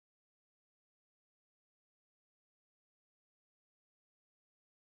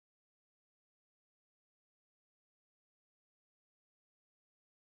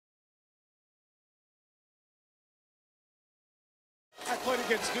played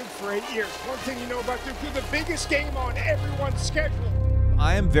against Duke for 8 years. One thing you know about Duke, you're the biggest game on everyone's schedule.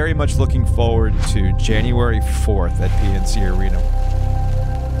 I am very much looking forward to January 4th at PNC Arena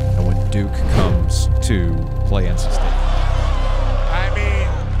when Duke comes to play NC State. I mean,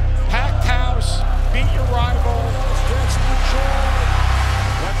 packed house, beat your rival, stretch for joy.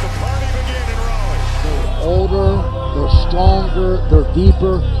 Let the party begin in Raleigh. They're older, they're stronger, they're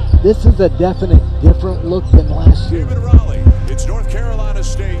deeper. This is a definite different look than last year. In Raleigh, it's North Carolina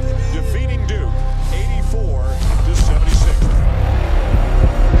State defeating Duke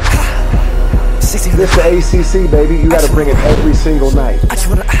 84-76. This is the ACC, baby. You got to bring it every single night. I just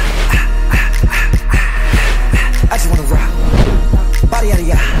wanna rock. Body out of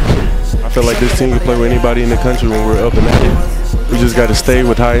ya. I feel like this team can play with anybody in the country when we're up and at it. We just got to stay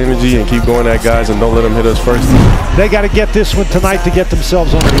with high energy and keep going at guys and don't let them hit us first. They got to get this one tonight to get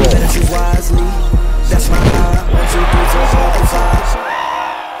themselves on the roll. That's my power. 1, 2, 3, 4, 5.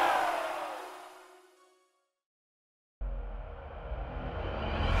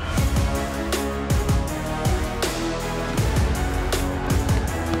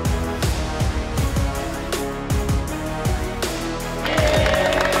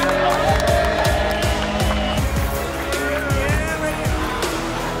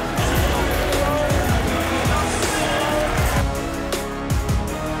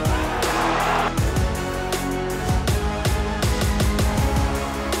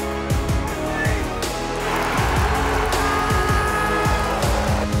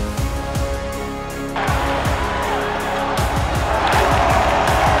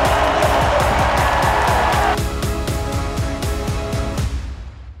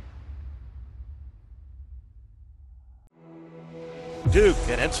 Duke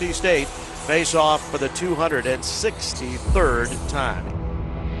and NC State face off for the 263rd time.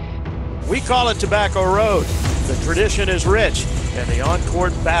 We call it Tobacco Road. The tradition is rich and the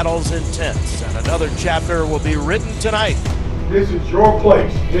on-court battle's intense. And another chapter will be written tonight. This is your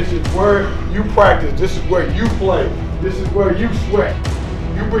place. This is where you practice. This is where you play. This is where you sweat.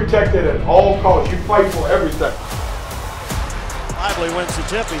 You protect it at all costs. You fight for everything. Lively wins the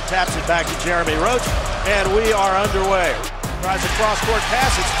tip. He taps it back to Jeremy Roach, and we are underway. Tries a cross-court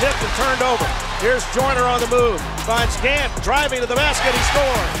pass. It's tipped and turned over. Here's Joyner on the move. Finds Gant driving to the basket. He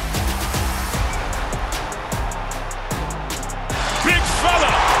scores. Big fella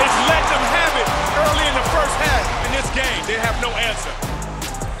is letting them have it early in the first half in this game. They have no answer.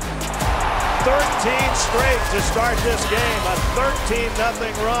 13 straight to start this game. A 13-0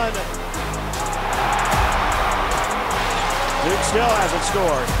 run. Duke still hasn't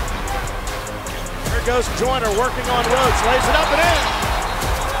scored. Here goes Joyner working on Roach. Lays it up and in.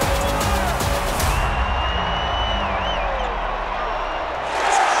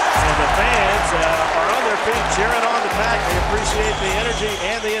 And the fans are on their feet cheering on the Pack. They appreciate the energy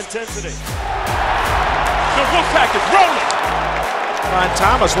and the intensity. The Wolfpack is rolling. Find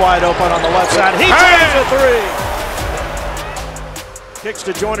Thomas wide open on the left side. He drains a three. Kicks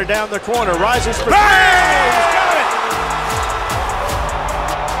to Joyner down the corner. Rises for three. He's got it.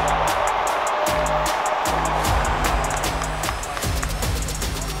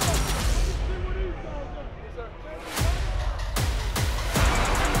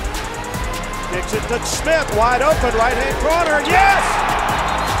 Kicks it to Smith, wide open, right-hand corner, yes!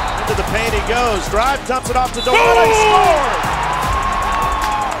 Into the paint he goes, drive, dumps it off to Delano, he scores!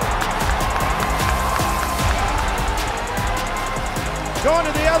 Going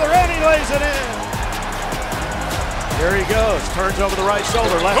to the other end, he lays it in. Here he goes, turns over the right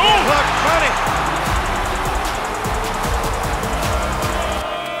shoulder, left hand hook, money.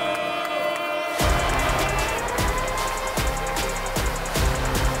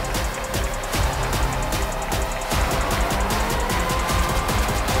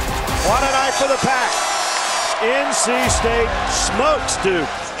 What a night for the Pack. NC State smokes Duke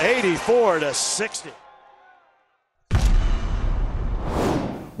 84-60.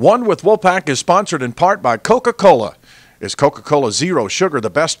 One with Wolfpack is sponsored in part by Coca-Cola. Is Coca-Cola Zero Sugar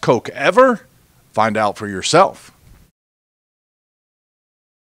the best Coke ever? Find out for yourself.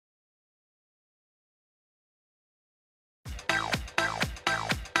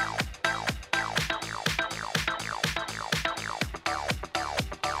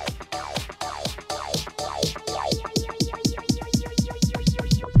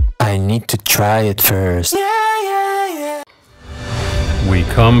 I need to try it first. We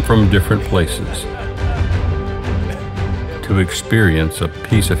come from different places to experience a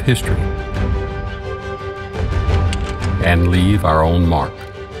piece of history and leave our own mark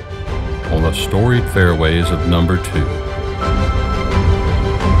on the storied fairways of number 2.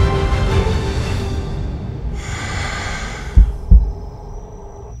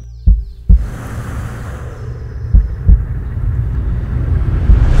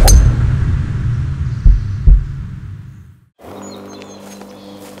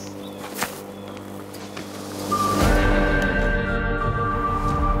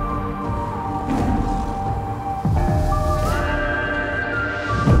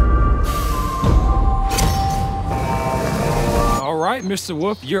 right, Mr.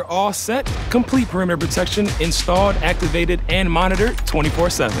 Wolf, you're all set. Complete perimeter protection installed, activated, and monitored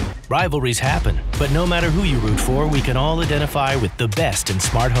 24/7. Rivalries happen, but no matter who you root for, we can all identify with the best in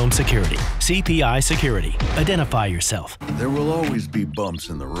smart home security. CPI Security. Identify yourself. There will always be bumps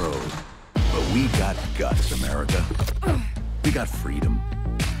in the road, but we got guts, America. We got freedom.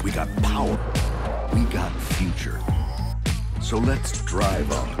 We got power. We got future. So let's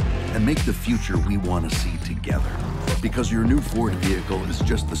drive on and make the future we want to see together. Because your new Ford vehicle is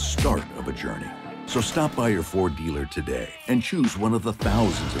just the start of a journey. So stop by your Ford dealer today and choose one of the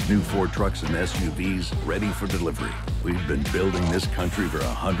thousands of new Ford trucks and SUVs ready for delivery. We've been building this country for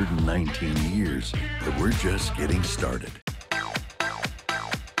 119 years, but we're just getting started.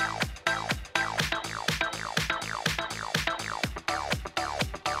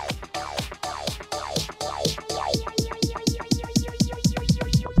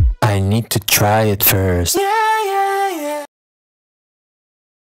 I need to try it first.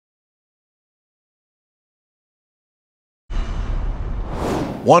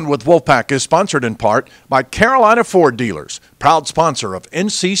 One with Wolfpack is sponsored in part by Carolina Ford Dealers, proud sponsor of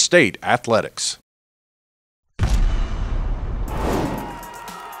NC State Athletics.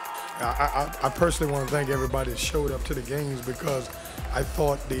 I personally want to thank everybody that showed up to the games because I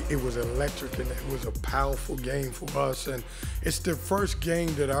thought it was electric and it was a powerful game for us. And it's the first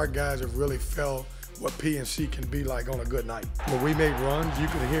game that our guys have really felt what PNC can be like on a good night. When we made runs, you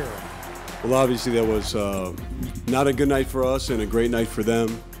could hear them. Well, obviously that was not a good night for us and a great night for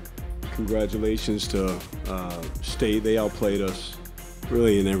them. Congratulations to State. They outplayed us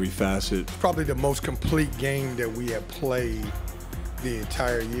really in every facet. It's probably the most complete game that we have played the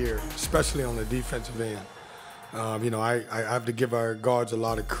entire year, especially on the defensive end. I have to give our guards a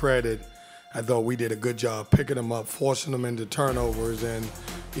lot of credit. I thought we did a good job picking them up, forcing them into turnovers, and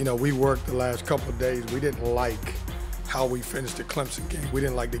we worked the last couple of days. We didn't like how we finished the Clemson game. We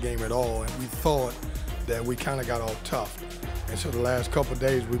didn't like the game at all, and we thought that we kind of got off tough. And so the last couple of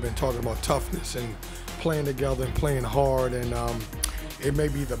days we've been talking about toughness and playing together and playing hard, and it may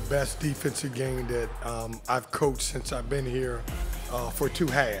be the best defensive game that I've coached since I've been here for 2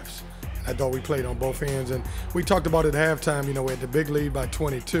 halves. I thought we played on both ends, and we talked about at halftime, we had the big lead by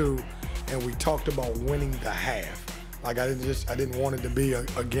 22, and we talked about winning the half. Like I didn't want it to be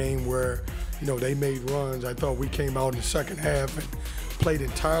a game where, they made runs. I thought we came out in the second half and played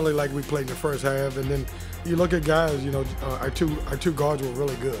entirely like we played in the first half. And then you look at guys, our two guards were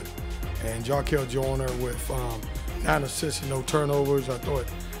really good. And Jarkel Joyner with 9 assists and no turnovers. I thought,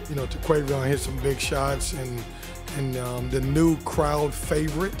 Terquavion hit some big shots, and the new crowd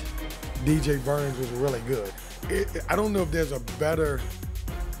favorite, DJ Burns, was really good. I don't know if there's a better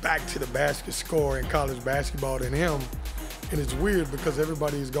back to the basket scorer in college basketball than him. And it's weird because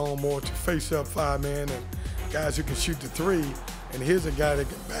everybody's gone more to face up 5-man and guys who can shoot the 3. And here's a guy that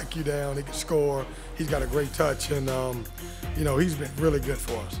can back you down, he can score, he's got a great touch, and he's been really good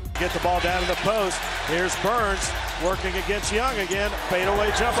for us. Get the ball down to the post. Here's Burns working against Young again. Fadeaway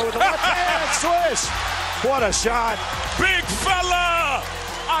jumper with the left hand swish. What a shot. Big fella.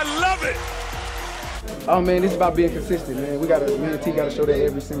 I love it. Oh man, it's about being consistent, man. Me and T gotta show that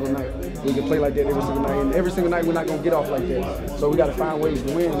every single night. We can play like that every single night, and every single night we're not gonna get off like that. So we gotta find ways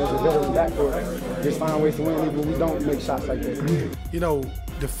to win. There's a veteran back for us. Just find ways to win even when we don't make shots like that.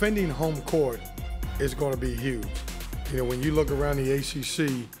 Defending home court is gonna be huge. When you look around the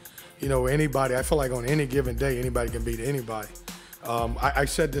ACC, anybody, I feel like on any given day, anybody can beat anybody. I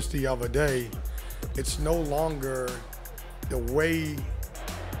said this the other day, it's no longer the way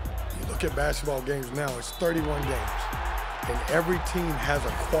you look at basketball games now. It's 31 games, and every team has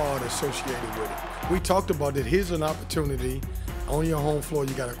a quad associated with it. We talked about that. Here's an opportunity on your home floor.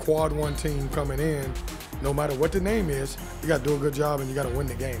 You got a quad 1 team coming in. No matter what the name is, you got to do a good job and you got to win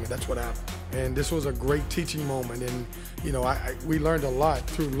the game, and that's what happened. And this was a great teaching moment, and we learned a lot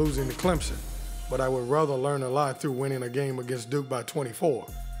through losing to Clemson, but I would rather learn a lot through winning a game against Duke by 24.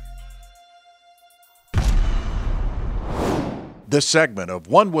 This segment of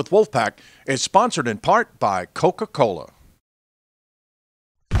One with Wolfpack is sponsored in part by Coca-Cola.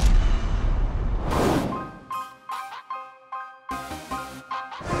 Great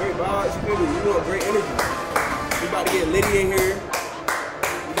vibes, you great energy. We about to get Liddy in here.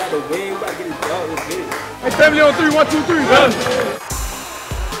 We got to win, we about to get his dog, let's get it. Hey, family on 3, 1, 2, 3, man.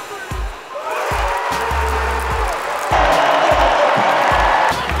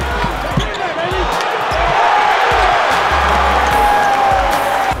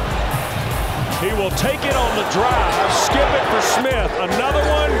 Take it on the drive, skip it for Smith. Another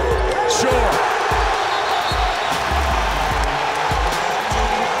one, sure.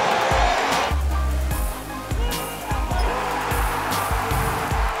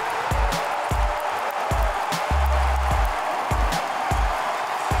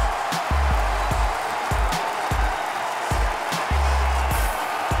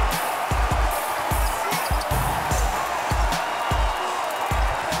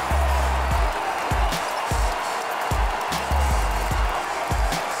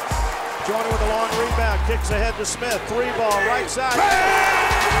 Joyner with a long rebound, kicks ahead to Smith. 3-ball, right side.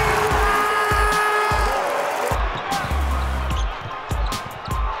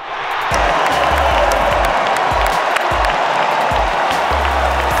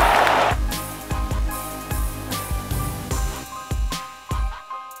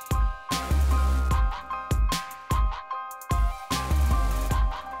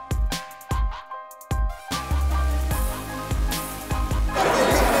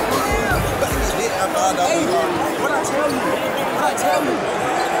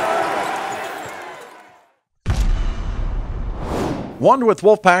 One with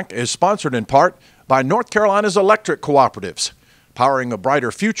Wolfpack is sponsored in part by North Carolina's electric cooperatives, powering a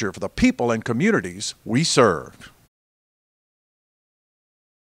brighter future for the people and communities we serve.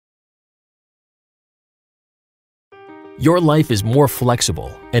 Your life is more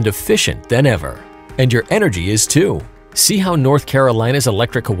flexible and efficient than ever, and your energy is too. See how North Carolina's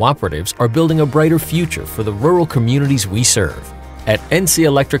electric cooperatives are building a brighter future for the rural communities we serve at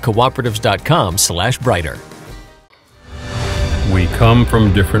ncelectriccooperatives.com/brighter. We come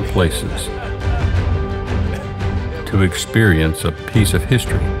from different places to experience a piece of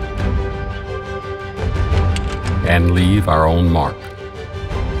history and leave our own mark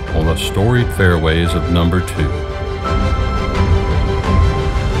on the storied fairways of number 2.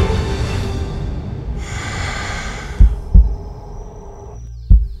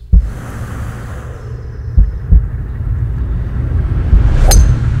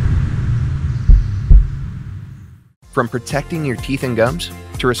 From protecting your teeth and gums,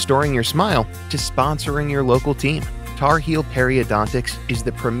 to restoring your smile, to sponsoring your local team, Tar Heel Periodontics is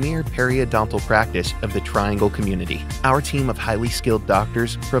the premier periodontal practice of the Triangle community. Our team of highly skilled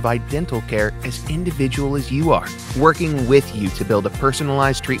doctors provide dental care as individual as you are, working with you to build a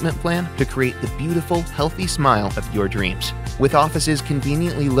personalized treatment plan to create the beautiful, healthy smile of your dreams. With offices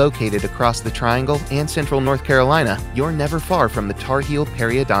conveniently located across the Triangle and Central North Carolina, you're never far from the Tar Heel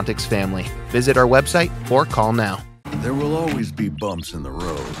Periodontics family. Visit our website or call now. There will always be bumps in the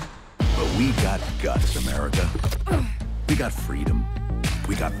road, but we got guts, America. We got freedom.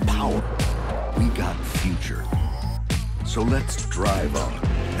 We got power. We got future. So let's drive on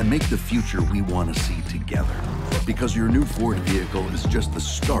and make the future we want to see together. Because your new Ford vehicle is just the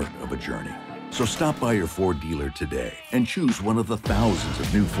start of a journey. So stop by your Ford dealer today and choose one of the thousands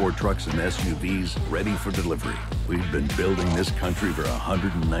of new Ford trucks and SUVs ready for delivery. We've been building this country for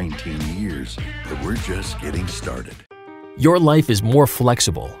 119 years, but we're just getting started. Your life is more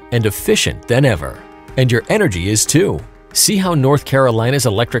flexible and efficient than ever, and your energy is too. See how North Carolina's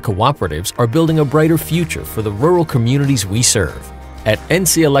electric cooperatives are building a brighter future for the rural communities we serve at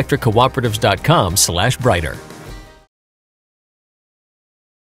ncelectriccooperatives.com/brighter.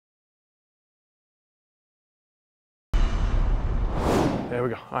 There we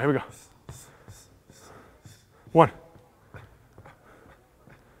go. All right, here we go. 1,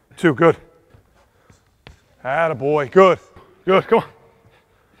 2, good. Attaboy, good. Good, come on.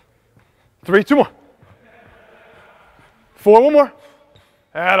 3, 2 more. 4, 1 more.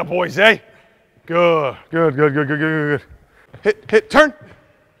 Attaboy, Zay. Good, good, good, good, good, good, good. Hit, turn.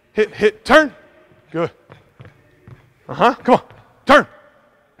 Hit, turn. Good. Come on. Turn.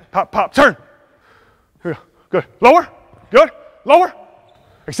 Pop, turn. Here we go. Good. Lower. Good. Lower.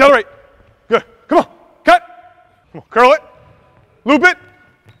 Accelerate. Good. Come on. Cut. Come on. Curl it. Loop it.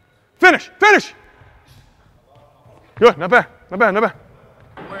 Finish. Good. Not bad.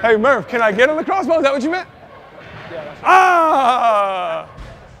 Hey, Merv, can I get on the crossbow? Is that what you meant? All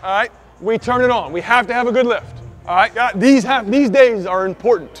right. We turn it on. We have to have a good lift. All right. These days are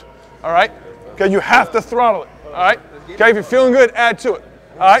important. All right. Okay. You have to throttle it. All right. Okay. If you're feeling good, add to it.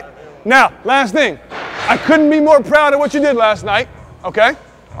 All right. Now, last thing. I couldn't be more proud of what you did last night. Okay.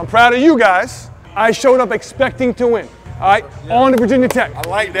 I'm proud of you guys. I showed up expecting to win. All right. On to Virginia Tech. I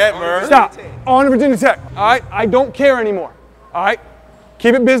like that, Merv. Stop. On to Virginia Tech. All right. I don't care anymore. All right.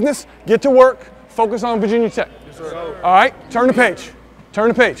 Keep it business. Get to work. Focus on Virginia Tech. Yes, sir. All right. Turn the page. Let's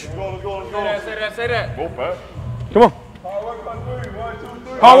go. Say that. Wolfpack. Come on. Hard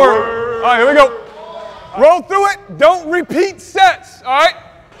work. All right. Here we go. Roll through it. Don't repeat sets. All right.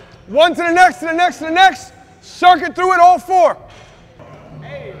 One to the next. Circuit through it all 4.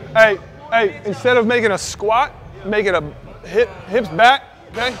 Hey. Instead of making a squat, make it a hips back.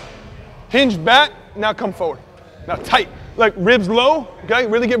 Okay. Hinge back. Now come forward. Now tight. Like ribs low. Okay.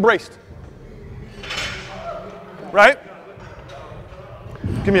 Really get braced. Right?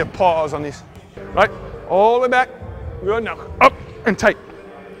 Give me a pause on these. Right? All the way back. Good. Now up and tight.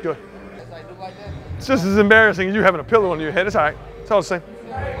 Good. It's just as embarrassing as you having a pillow on your head. It's all right. It's all the same.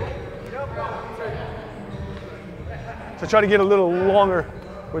 So try to get a little longer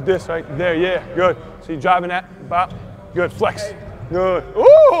with this right there. Yeah, good. So you're driving that, bop. Good, flex. Good.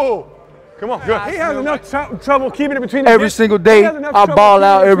 Ooh! Come on, good. He has enough trouble keeping it between the every ditches. single day. I ball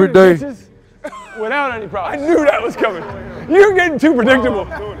out every day. Without any problem. I knew that was coming. You're getting too predictable.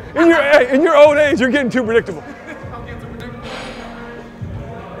 In your old age, you're getting too predictable.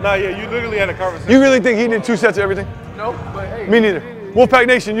 Nah, yeah, you literally had a conversation. You really think he did 2 sets of everything? No, but hey. Me neither. Wolfpack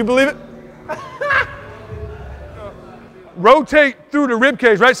Nation, you believe it? Rotate through the rib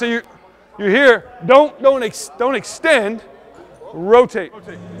cage, right? So you're here. Don't extend. Rotate.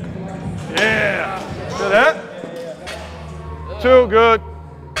 Yeah. So that. 2, good.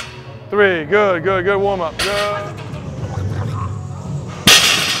 3, good, good, good warm up. Good.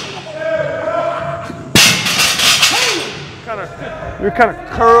 You're kind of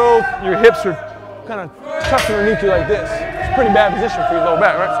curled, your hips are kind of tucked underneath you like this. It's a pretty bad position for your low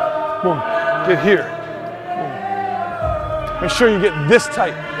back, right? Boom, get here. Boom. Make sure you get this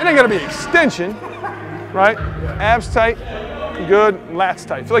tight. It ain't gotta be extension, right? Abs tight, good, lats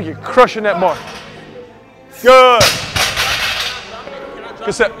tight. Feel like you're crushing that bar. Good.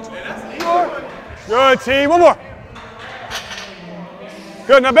 Good set. Good, T, one more.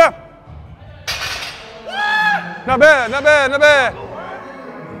 Good, not bad. Not bad, not bad, not bad.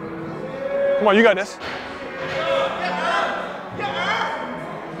 Come on, you got this.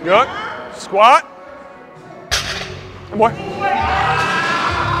 Good. Squat. Good boy.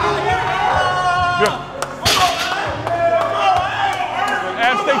 Good.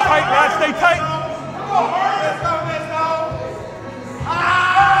 Abs stay tight, lats stay tight.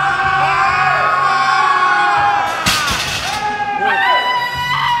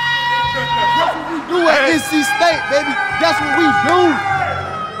 Do at NC State, baby. That's what we do.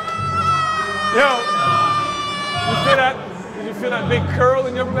 Yo, did you feel that big curl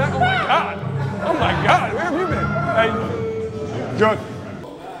in your back? Oh my God. Oh my God, where have you been? Hey, good.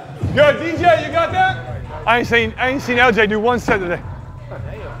 Good, DJ, you got that? I ain't seen LJ do 1 set today.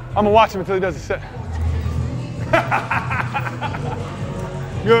 I'm gonna watch him until he does a set.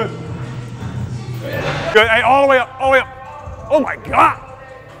 Good. Good, hey, all the way up, all the way up. Oh my God.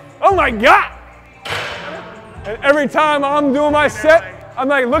 Oh my God. And every time I'm doing my set, I'm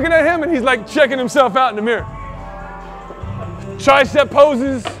like looking at him and he's like checking himself out in the mirror. Tricep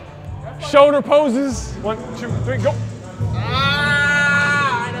poses, shoulder poses. 1, 2, 3, go.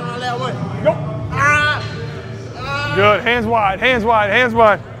 I know that one. Go. Good, hands wide, hands wide, hands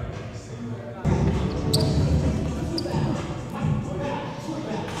wide.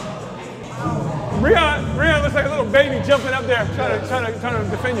 Rion looks like a little baby jumping up there, trying to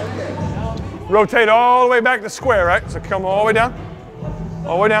defend you. Rotate all the way back to square, right? So come all the way down.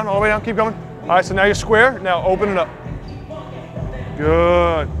 All the way down, all the way down, keep coming. All right, so now you're square, now open it up.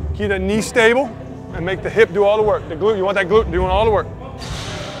 Good. Keep that knee stable and make the hip do all the work. The glute, you want that glute doing all the work.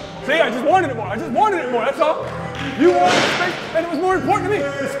 See, I just wanted it more. I just wanted it more, that's all. You wanted the space, and it was more important to me.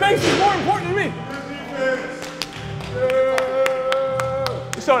 The space is more important to me.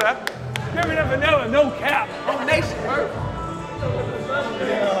 You saw that? Give me that vanilla, no cap. Combination, Murph.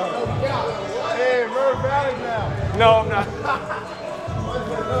 Hey, Murph Valley now. No, I'm not.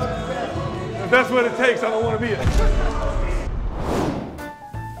 If that's what it takes, I don't want to be it.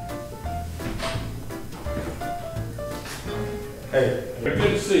 Hey. Good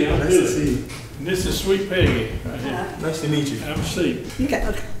to see you. Nice to see you. This is Sweet Peggy. Right here. Nice to meet you. Have a seat. You got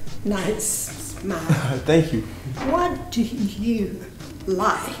a nice smile. Thank you. What do you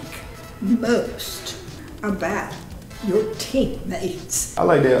like most about your teammates? I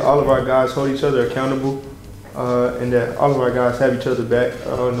like that all of our guys hold each other accountable and that all of our guys have each other back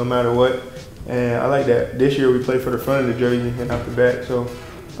no matter what. And I like that this year we play for the front of the jersey and not the back. So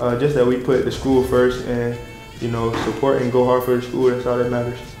just that we put the school first and, you know, support and go hard for the school, that's all that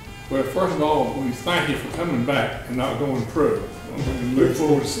matters. Well, first of all, we thank you for coming back and not going pro. We look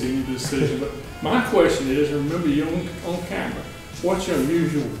forward to seeing your decision. But my question is, remember you're on camera. What's your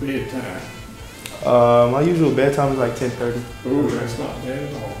usual bedtime? My usual bedtime is like 10:30. Oh, that's not bad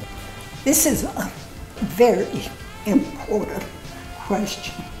at all. This is a very important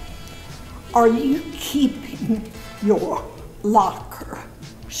question. Are you keeping your locker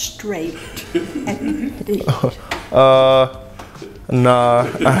straight and neat? Nah,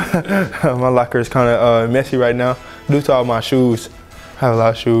 my locker is kind of messy right now due to all my shoes. I have a lot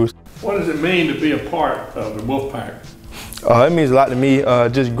of shoes. What does it mean to be a part of the Wolfpack? It means a lot to me,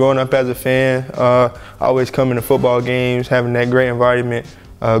 just growing up as a fan, always coming to football games, having that great environment,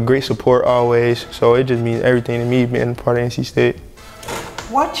 great support always. So it just means everything to me being a part of NC State.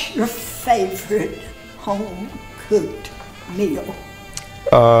 What's your favorite home-cooked meal?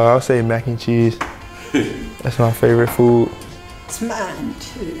 I'll say mac and cheese. That's my favorite food. It's mine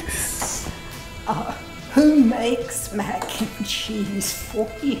too. Who makes mac and cheese for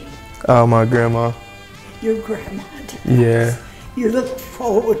you? My grandma. Your grandma does. Yeah. You look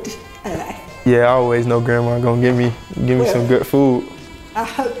forward to that. Yeah, I always know grandma gonna give me some good food. I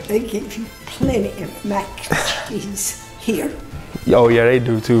hope they give you plenty of mac and cheese here. Oh yeah, they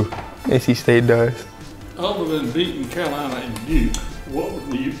do too. NC State does. Other than beating Carolina and Duke, what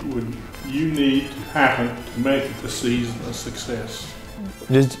would you need to happen to make the season a success?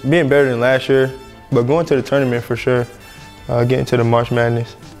 Just being better than last year, but going to the tournament for sure. Getting to the March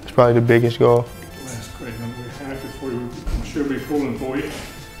Madness is probably the biggest goal. That's great, and we're happy for you. I'm sure we're pulling for you,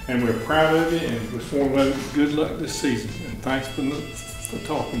 and we're proud of you, and we just want to wish you good luck this season. And thanks for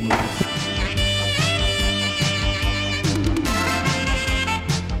talking with us.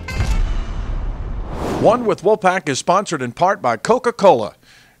 One with Wolfpack is sponsored in part by Coca-Cola.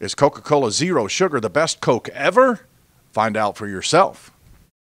 Is Coca-Cola Zero Sugar the best Coke ever? Find out for yourself.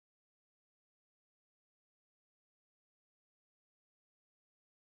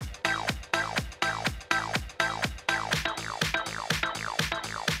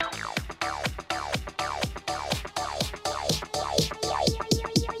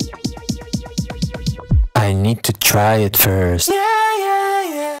 I need to try it first.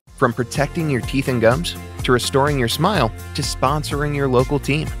 From protecting your teeth and gums, to restoring your smile, to sponsoring your local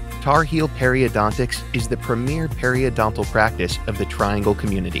team, Tar Heel Periodontics is the premier periodontal practice of the Triangle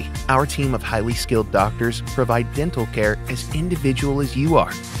community. Our team of highly skilled doctors provide dental care as individual as you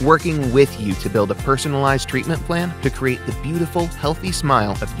are, working with you to build a personalized treatment plan to create the beautiful, healthy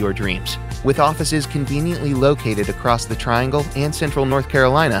smile of your dreams. With offices conveniently located across the Triangle and Central North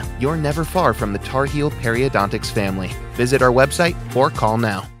Carolina, you're never far from the Tar Heel Periodontics family. Visit our website or call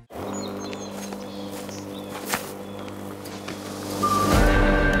now.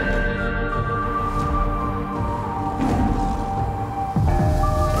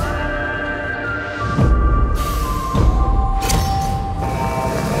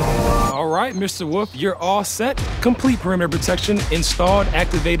 Mr. Wolf, you're all set. Complete perimeter protection installed,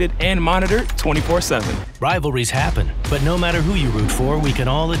 activated, and monitored 24/7. Rivalries happen, but no matter who you root for, we can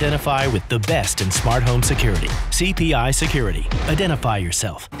all identify with the best in smart home security. CPI Security. Identify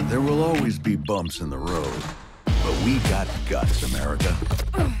yourself. There will always be bumps in the road, but we got guts, America.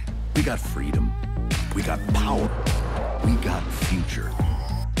 We got freedom. We got power. We got future.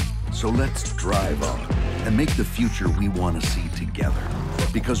 So let's drive on and make the future we want to see together.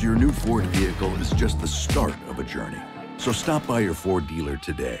 Because your new Ford vehicle is just the start of a journey. So stop by your Ford dealer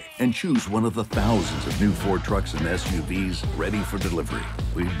today and choose one of the thousands of new Ford trucks and SUVs ready for delivery.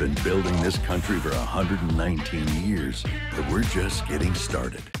 We've been building this country for 119 years, but we're just getting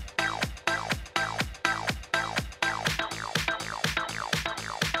started.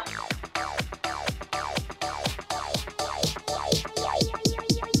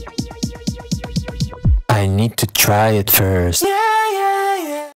 I need to try it first.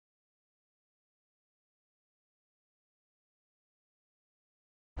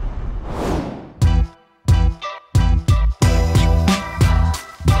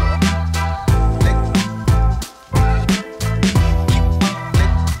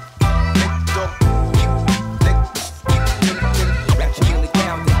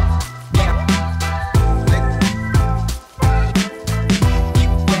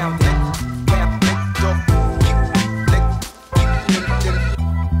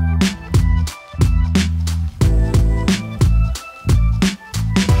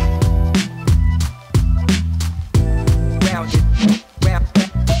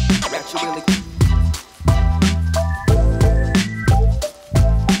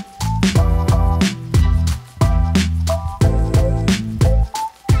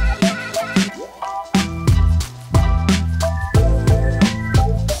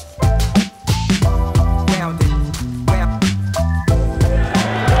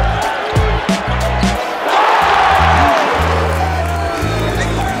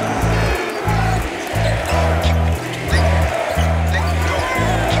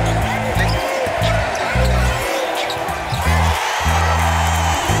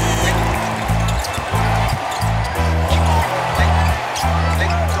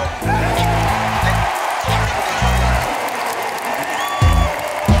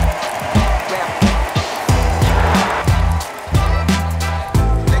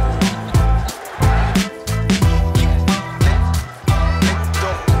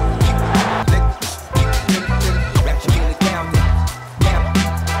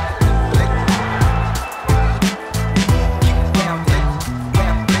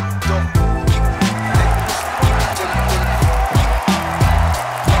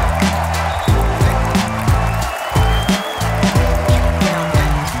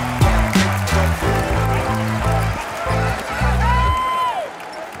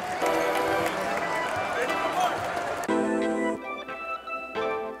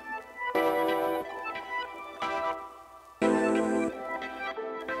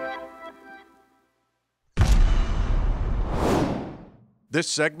 This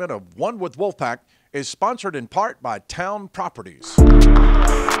segment of One with Wolfpack is sponsored in part by Town Properties. Okay,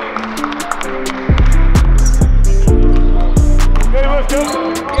 let's go.